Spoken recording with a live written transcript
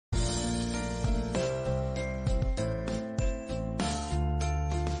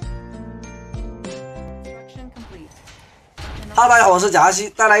哈喽，大家好，我是假牙西，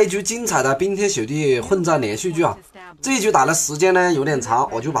带来一局精彩的冰天雪地混战连续剧啊！这一局打的时间呢有点长，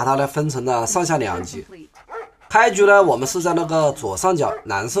我就把它呢分成了上下两集。开局呢，我们是在那个左上角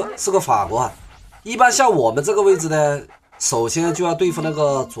蓝色，是个法国啊。一般像我们这个位置呢，首先就要对付那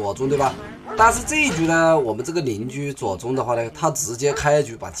个左中，对吧？但是这一局呢，我们这个邻居左中的话呢，他直接开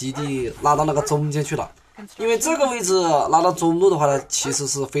局把基地拉到那个中间去了。因为这个位置拉到中路的话呢，其实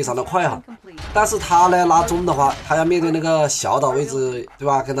是非常的快哈，但是他呢拉中的话，他要面对那个小岛位置，对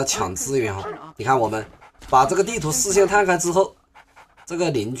吧？跟他抢资源哈。你看我们把这个地图视线探开之后，这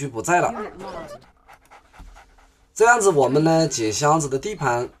个邻居不在了，这样子我们呢捡箱子的地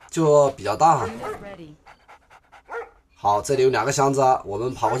盘就比较大哈。好，这里有2个箱子啊，我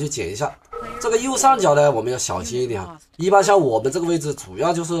们跑过去捡一下。这个右上角呢，我们要小心一点啊。一般像我们这个位置，主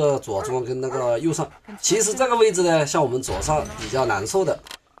要就是左中跟那个右上。其实这个位置呢，像我们左上比较难受的，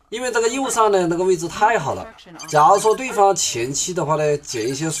因为这个右上呢那个位置太好了。假如说对方前期的话呢，捡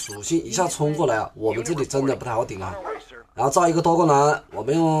一些属性一下冲过来啊，我们这里真的不太好顶啊。然后造一个多功能，我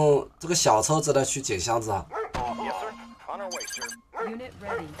们用这个小车子呢去捡箱子啊。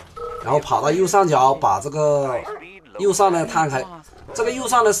然后跑到右上角，把这个右上呢探开。这个右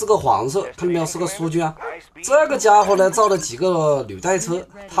上呢是个黄色，看到没有？是个苏军啊。这个家伙呢造了几个履带车，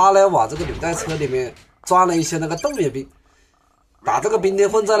他呢往这个履带车里面装了一些那个动员兵。打这个冰天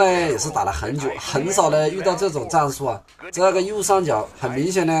混战呢也是打了很久，很少呢遇到这种战术啊。这个右上角很明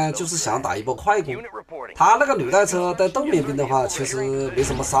显呢就是想打一波快攻。他那个履带车带动员兵的话，其实没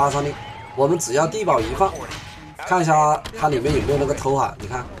什么杀伤力。我们只要地保一放，看一下它里面有没有那个偷啊？你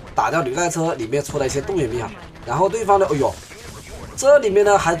看打掉履带车，里面出来一些动员兵啊。然后对方呢，哎呦！这里面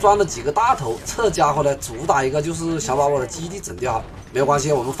呢还装了几个大头，这家伙呢主打一个就是想把我的基地整掉，没有关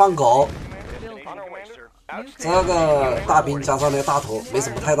系，我们放狗。这个大兵加上那个大头没什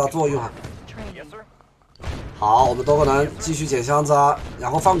么太大作用啊。好，我们多功能继续捡箱子啊，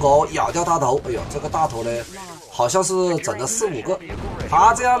然后放狗咬掉大头。哎呦，这个大头呢好像是整了4、5个，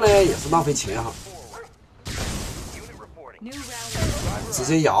他这样呢也是浪费钱哈。直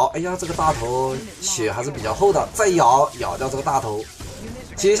接咬，哎呀，这个大头血还是比较厚的，再咬掉这个大头。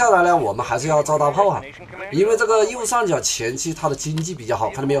接下来呢，我们还是要造大炮哈，因为这个右上角前期它的经济比较好，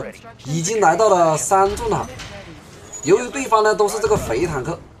看到没有？已经来到了3中了。由于对方呢都是这个肥坦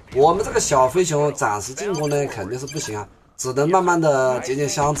克，我们这个小飞熊暂时进攻呢肯定是不行啊，只能慢慢的捡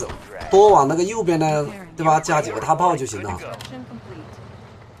箱子，多往那个右边呢，对吧？加几个大炮就行了。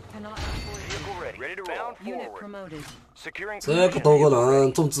这个多功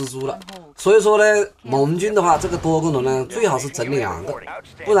能中蜘蛛了，所以说呢，盟军的话，这个多功能呢最好是整2个，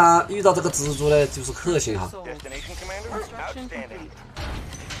不然遇到这个蜘蛛呢就是克星哈。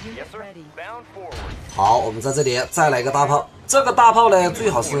好，我们在这里再来一个大炮，这个大炮呢最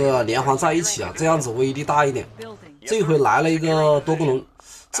好是连环在一起啊，这样子威力大一点。这回来了一个多功能，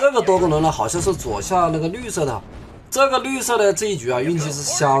这个多功能呢好像是左下那个绿色的，这个绿色的这一局啊运气是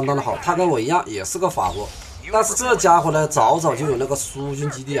相当的好，他跟我一样也是个法国。但是这家伙呢，早就有那个苏军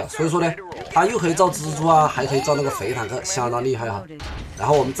基地啊，所以说呢，他又可以造蜘蛛啊，还可以造那个肥坦克，相当厉害哈。然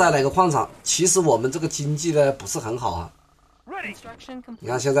后我们再来一个矿场，其实我们这个经济呢不是很好啊。你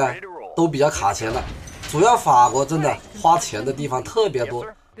看现在都比较卡钱了，主要法国真的花钱的地方特别多。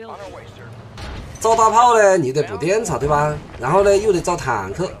造大炮呢，你得补电厂对吧？然后呢又得造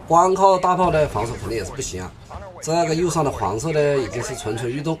坦克，光靠大炮呢防守肯定也是不行啊。这个右上的黄色呢已经是蠢蠢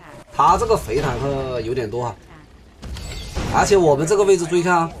欲动。他这个肥坦克有点多啊，而且我们这个位置注意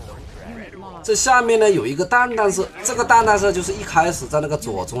看啊，这下面呢有一个蛋蛋色，这个蛋蛋色就是一开始在那个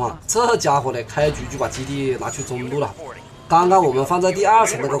左中啊，这家伙呢开局就把基地拿去中路了。刚刚我们放在第2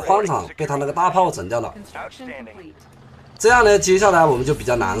层那个矿场被他那个大炮整掉了，这样呢接下来我们就比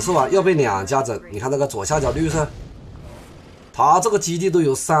较难受啊，要被2家整。你看那个左下角绿色，他这个基地都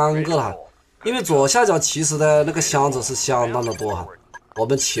有3个了，因为左下角其实呢那个箱子是相当的多哈。我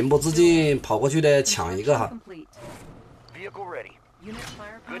们情不自禁跑过去呢抢一个哈。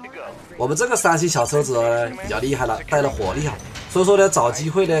我们这个3星小车子比较厉害了，带了火力哈，所以说呢找机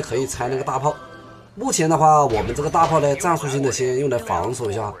会呢可以拆那个大炮。目前的话，我们这个大炮呢战术性的先用来防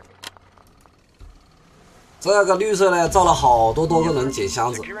守一下。这个绿色呢造了好多多功能捡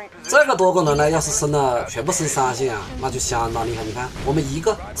箱子，这个多功能呢要是升了全部升3星啊，那就相当厉害。你看我们一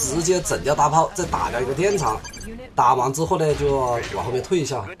个直接整掉大炮，再打掉一个电厂，打完之后呢就往后面退一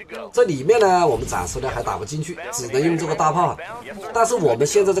下。这里面呢我们暂时呢还打不进去，只能用这个大炮。但是我们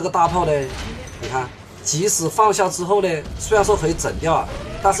现在这个大炮呢，你看即使放下之后呢，虽然说可以整掉啊，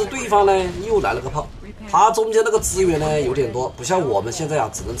但是对方呢又来了个炮，他中间那个资源呢有点多，不像我们现在啊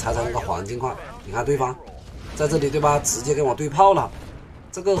只能拆那个黄金矿。你看对方在这里对吧，直接跟我对炮了。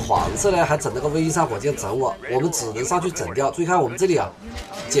这个黄色呢还整了个微山火箭整我，我们只能上去整掉。注意看我们这里啊，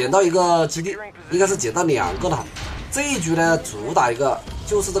捡到一个基地，应该是捡到2个了。这一局呢主打一个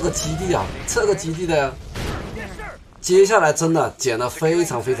就是这个基地啊，这个基地呢，接下来真的捡了非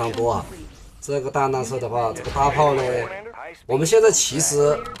常非常多啊。这个弹弹射的话，这个大炮呢，我们现在其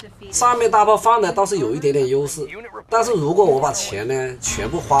实上面大炮放的倒是有一点点优势，但是如果我把钱呢全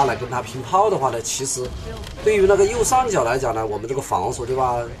部花来跟他拼炮的话呢，其实对于那个右上角来讲呢，我们这个防守对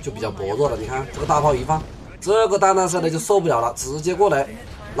吧就比较薄弱了。你看这个大炮一放，这个弹弹射呢就受不了了，直接过来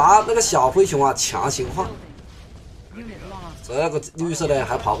拿那个小灰熊啊强行换。这个绿色呢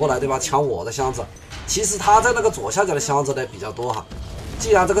还跑过来对吧，抢我的箱子。其实他在那个左下角的箱子呢比较多哈。既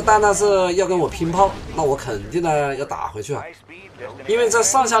然这个蛋蛋是要跟我拼炮，那我肯定呢要打回去啊！因为这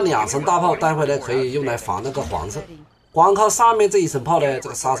上下2层大炮，待会呢可以用来防那个黄色。光靠上面这一层炮呢，这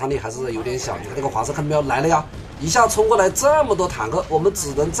个杀伤力还是有点小。你看这个黄色看到没有，来了呀！一下冲过来这么多坦克，我们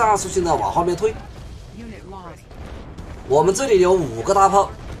只能战术性的往后面退。我们这里有5个大炮，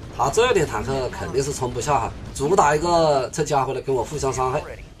他这点坦克肯定是冲不下哈。主打一个这家伙呢跟我互相伤害，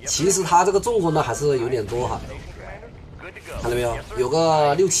其实他这个重攻呢还是有点多哈。看到没有，有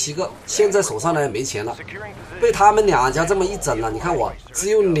个6、7个，现在手上呢没钱了，被他们2家这么一整了，你看我只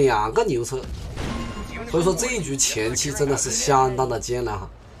有2个牛车，所以说这一局前期真的是相当的艰难哈。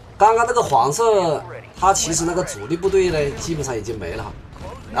刚刚那个黄色，他其实那个主力部队呢基本上已经没了，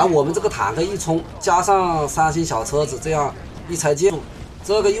然后我们这个坦克一冲，加上3星小车子这样一拆建，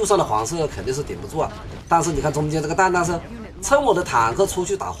这个右上的黄色肯定是顶不住啊。但是你看中间这个蛋蛋是趁我的坦克出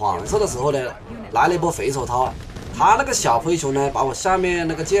去打黄色的时候呢，来了一波肥手套啊。他那个小灰熊呢，把我下面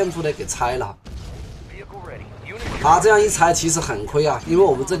那个建筑呢给拆了。他这样一拆，其实很亏啊，因为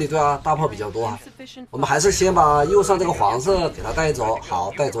我们这里对啊大炮比较多啊。我们还是先把右上这个黄色给他带走，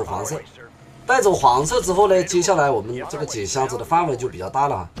好，带走黄色。带走黄色之后呢，接下来我们这个捡箱子的范围就比较大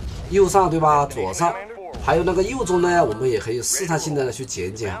了。右上对吧，左上，还有那个右中呢，我们也可以试探性的去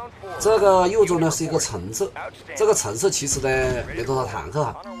捡捡。这个右中呢是一个橙色，这个橙色其实呢没多少坦克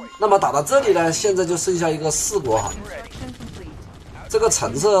哈。那么打到这里呢，现在就剩下一个4国哈。这个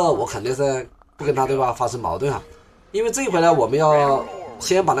橙色我肯定是不跟他对吧发生矛盾哈，因为这回呢我们要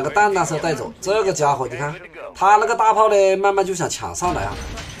先把那个蛋蛋色带走。这个家伙你看他那个大炮呢慢慢就想抢上来啊，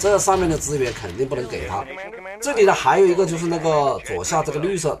这上面的资源肯定不能给他。这里呢还有一个就是那个左下这个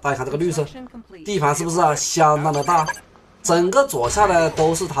绿色，大家看这个绿色地盘是不是啊相当的大，整个左下呢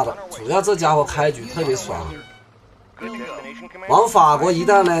都是他的，主要这家伙开局特别爽啊。往法国一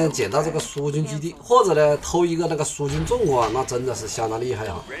旦呢捡到这个苏军基地，或者呢偷一个那个苏军重火，那真的是相当厉害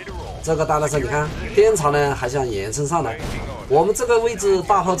啊。这个大蛋色你看电场呢还想延伸上来，我们这个位置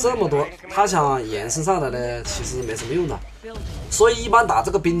大炮这么多，他想延伸上来呢其实没什么用的，所以一般打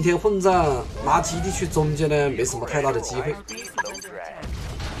这个冰天混战，拿基地去中间呢没什么太大的机会。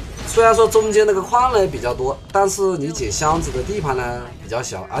虽然说中间那个矿呢比较多，但是你捡箱子的地盘呢比较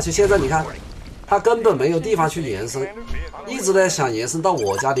小，而且现在你看他根本没有地方去延伸，一直呢想延伸到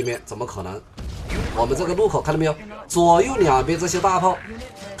我家里面，怎么可能？我们这个路口看到没有，左右两边这些大炮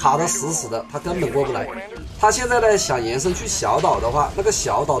卡得死死的，他根本过不来。他现在呢想延伸去小岛的话，那个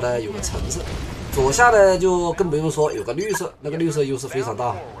小岛呢有个橙色，左下呢就更不用说有个绿色，那个绿色优势非常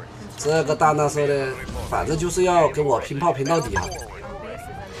大。这个蛋蛋色呢，反正就是要跟我拼炮拼到底啊！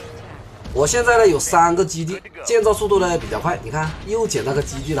我现在呢有3个基地，建造速度呢比较快，你看又捡那个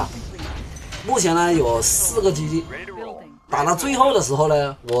基地了。目前呢有4个基地，打到最后的时候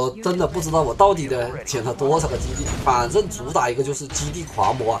呢，我真的不知道我到底的捡了多少个基地，反正主打一个就是基地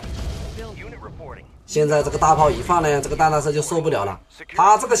狂魔啊。现在这个大炮一放呢，这个蛋蛋色就受不了了，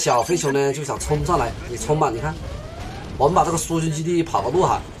他这个小飞球呢就想冲上来，你冲吧，你看，我们把这个苏军基地跑个路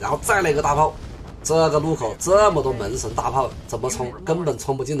哈，然后再来一个大炮，这个路口这么多门神大炮，怎么冲根本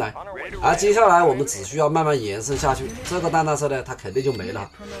冲不进来。而接下来我们只需要慢慢延伸下去，这个蛋蛋色呢，它肯定就没了。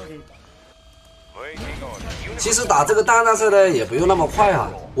其实打这个蛋蛋色呢也不用那么快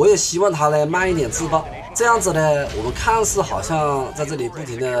啊，我也希望他呢慢一点自爆，这样子呢我们看似好像在这里不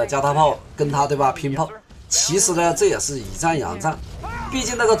停的加大炮跟他对吧拼炮，其实呢这也是以战养战，毕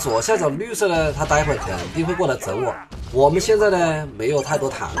竟那个左下角绿色呢他待会肯定会过来整我，我们现在呢没有太多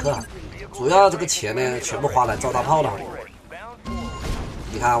坦克，主要这个钱呢全部花来造大炮了。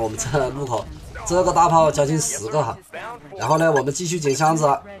你看我们这路口这个大炮将近10个哈，然后呢我们继续捡箱子，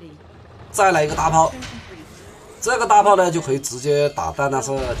再来一个大炮，这个大炮呢就可以直接打蛋蛋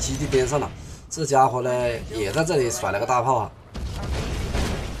色基地边上了。这家伙呢也在这里甩了个大炮啊，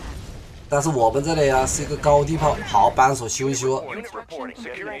但是我们这里啊是一个高地炮，好扳手修一修，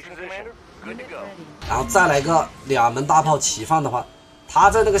然后再来个2门大炮齐放的话，他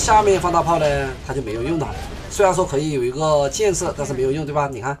在那个下面放大炮呢，他就没有用的。虽然说可以有一个建设，但是没有用，对吧？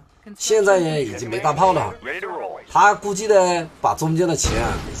你看现在已经没大炮了，他估计呢把中间的钱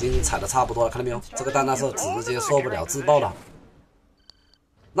已经踩得差不多了，看到没有？这个弹弹射直接受不了自爆了。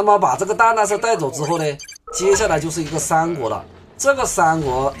那么把这个弹弹射带走之后呢，接下来就是一个三国了。这个三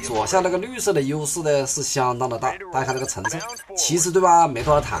国左下那个绿色的优势呢是相当的大，大家看这个橙色，其实对吧？没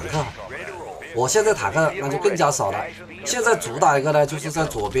多少坦克。我现在坦克那就更加少了。现在主打一个呢，就是在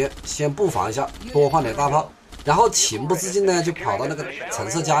左边先布防一下，多换点大炮，然后情不自禁呢就跑到那个橙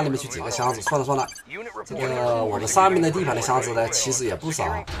色家里面去捡个箱子。算了，这个我们上面的地盘的箱子呢其实也不少，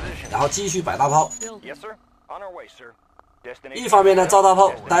然后继续摆大炮。一方面呢造大炮，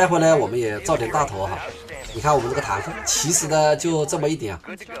待会呢我们也造点大头哈。你看我们这个坦克其实呢就这么一点，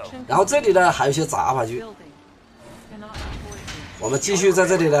然后这里呢还有一些杂牌军。我们继续在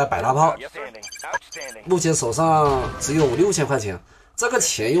这里呢摆大炮，目前手上只有6000块钱，这个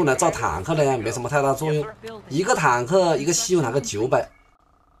钱用来造坦克呢没什么太大作用，一个坦克一个稀有坦克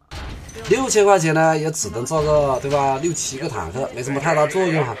900，6000块钱呢也只能造个对吧6、7个坦克，没什么太大作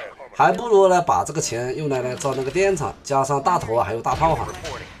用哈，还不如呢把这个钱用来呢造那个电厂，加上大头啊还有大炮哈。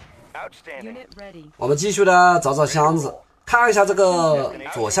我们继续呢找箱子，看一下这个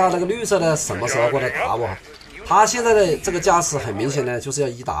左下那个绿色的什么时候过来打我。他现在的这个架势很明显呢，就是要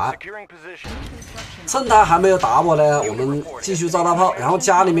1打2。趁他还没有打我呢，我们继续造大炮。然后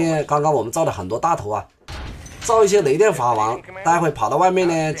家里面刚刚我们造了很多大头啊，造一些雷电法王，待会跑到外面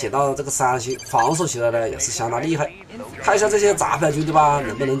呢，捡到这个3星，防守起来呢也是相当厉害。看一下这些杂牌军对吧，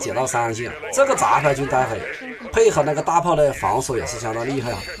能不能捡到3星啊？这个杂牌军待会配合那个大炮的防守也是相当厉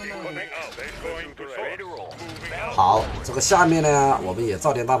害啊。好，这个下面呢我们也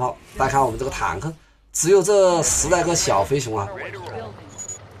造点大炮。大家看我们这个坦克。只有这10来个小飞熊啊，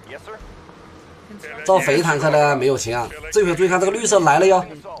造肥坦克呢没有钱啊。这回注意看这个绿色来了哟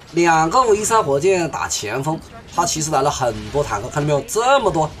，2个513火箭打前锋，它其实来了很多坦克，看到没有？这么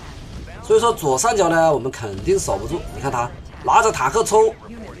多，所以说左上角呢我们肯定守不住。你看他拿着坦克冲，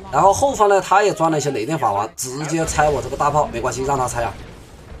然后后方呢他也装了一些雷电法王，直接拆我这个大炮，没关系，让他拆啊，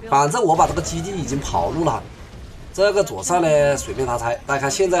反正我把这个基地已经跑路了。这个左上呢随便他拆，大家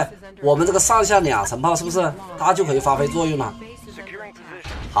看现在我们这个上下2层炮是不是它就可以发挥作用了？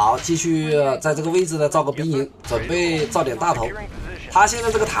好，继续在这个位置呢造个兵营，准备造点大头。他现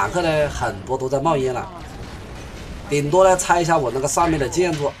在这个坦克呢很多都在冒烟了，顶多呢拆一下我那个上面的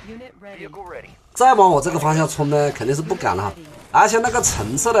建筑，再往我这个方向冲呢肯定是不敢了，而且那个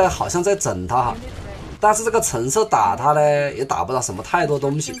橙色呢好像在整他哈。但是这个橙色打他呢也打不到什么太多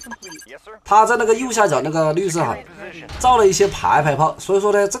东西，他在那个右下角那个绿色哈造了一些排炮，所以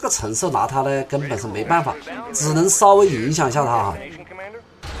说呢这个橙色拿他呢根本是没办法，只能稍微影响一下他哈。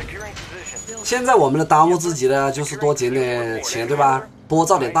现在我们的当务之急呢就是多捡点钱对吧，多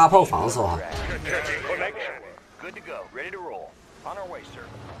造点大炮防守哈。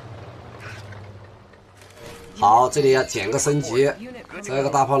好，这里要捡个升级，这个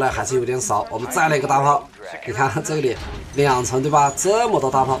大炮呢还是有点少，我们再来一个大炮。你看这里2层对吧，这么多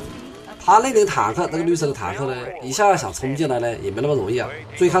大炮，他那点坦克，这个绿色的坦克呢，一下想冲进来呢也没那么容易啊。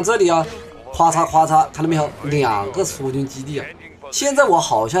所以看这里啊，咔嚓咔嚓，看到没有，2个苏军基地啊。现在我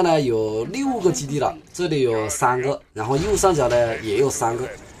好像呢有6个基地了，这里有3个，然后右上角呢也有3个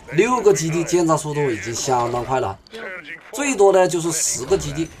，6个基地建造速度已经相当快了。最多呢就是10个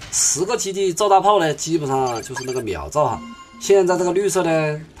基地，10个基地造大炮呢，基本上就是那个秒造哈。现在这个绿色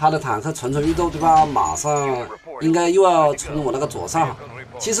呢，它的坦克蠢蠢欲动，对吧？马上应该又要冲我那个左上哈。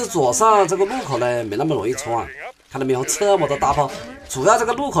其实左上这个路口呢没那么容易冲啊，看到没有？这么多大炮，主要这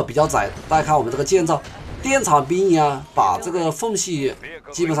个路口比较窄。大家看我们这个建造电厂兵营啊，把这个缝隙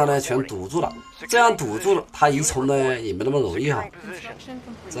基本上呢全堵住了，这样堵住了，它一冲呢也没那么容易哈。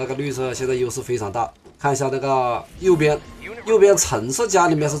这个绿色现在优势非常大。看一下那个右边橙色家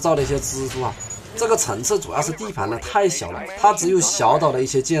里面是造了一些蜘蛛啊，这个橙色主要是地盘呢太小了，它只有小岛的一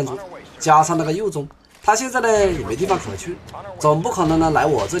些建筑，加上那个右中，它现在呢也没地方可去，总不可能呢来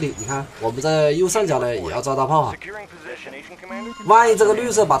我这里。你看我们在右上角呢也要造大炮啊，万一这个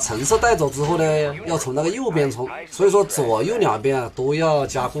绿色把橙色带走之后呢，要从那个右边冲，所以说左右两边都要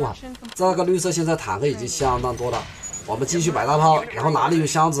加固啊。这个绿色现在坦克已经相当多了。我们继续摆大炮，然后哪里有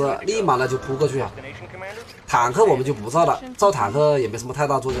箱子，立马呢就扑过去啊。坦克我们就不造了，造坦克也没什么太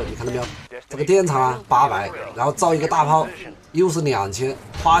大作用。你看到没有？这个电厂啊800，然后造一个大炮又是2000，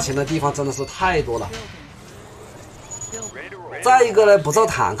花钱的地方真的是太多了。再一个呢，不造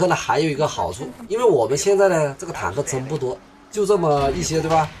坦克呢还有一个好处，因为我们现在呢这个坦克真不多，就这么一些，对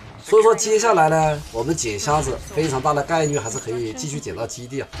吧？所以说接下来呢，我们捡箱子非常大的概率还是可以继续捡到基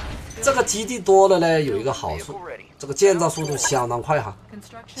地啊。这个基地多了呢，有一个好处，这个建造速度相当快哈。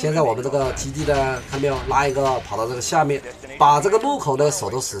现在我们这个基地呢，看到没有，拉一个跑到这个下面，把这个路口呢守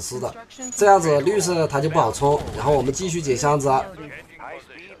得死死的，这样子绿色它就不好冲。然后我们继续捡箱子啊，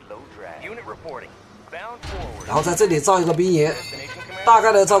然后在这里造一个兵营，大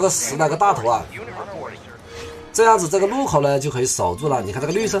概呢造个10来个大头啊，这样子这个路口呢就可以守住了。你看这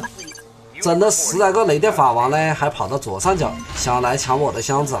个绿色。整了10来个雷电法王呢，还跑到左上角想来抢我的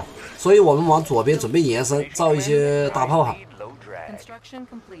箱子，所以我们往左边准备延伸，造一些大炮哈。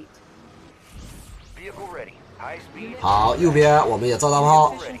好，右边我们也造大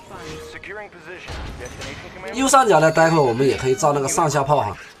炮。右上角呢，待会我们也可以造那个上下炮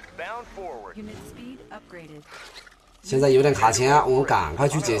哈。现在有点卡钳，我们赶快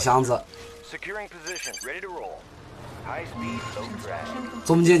去捡箱子。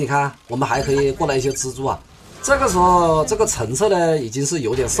中间你看，我们还可以过来一些蜘蛛啊。这个时候，这个橙色呢已经是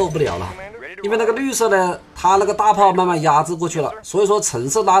有点受不了了，因为那个绿色呢，它那个大炮慢慢压制过去了，所以说橙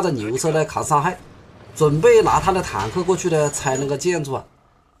色拉着牛车呢扛伤害，准备拿他的坦克过去呢拆那个建筑啊。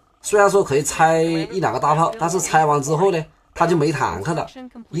虽然说可以拆1、2个大炮，但是拆完之后呢，他就没坦克了。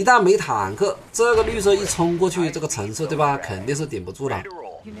一旦没坦克，这个绿色一冲过去，这个橙色对吧，肯定是顶不住了。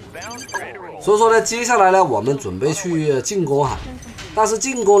所以说呢，接下来呢，我们准备去进攻哈，但是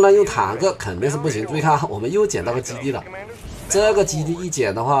进攻呢用坦克肯定是不行。注意看，我们又捡到个基地了。这个基地一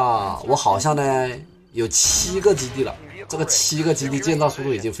捡的话，我好像呢有7个基地了。这个7个基地建造速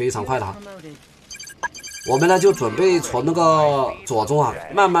度已经非常快了哈。我们呢就准备从那个左中啊，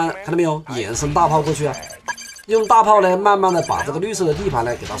慢慢看到没有，延伸大炮过去啊，用大炮呢慢慢的把这个绿色的地盘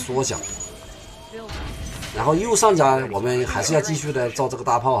呢给它缩小。然后右上角我们还是要继续的造这个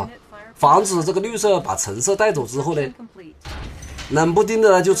大炮啊，防止这个绿色把橙色带走之后呢，冷不丁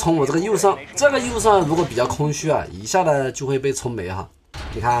的就冲我这个右上。这个右上如果比较空虚啊，一下呢就会被冲没哈。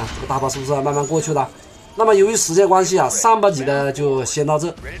你看这个大炮是不是慢慢过去了？那么由于时间关系啊，上半集呢就先到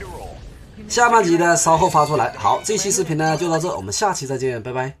这，下半集呢稍后发出来。好，这期视频呢就到这，我们下期再见，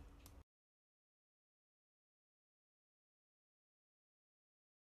拜拜。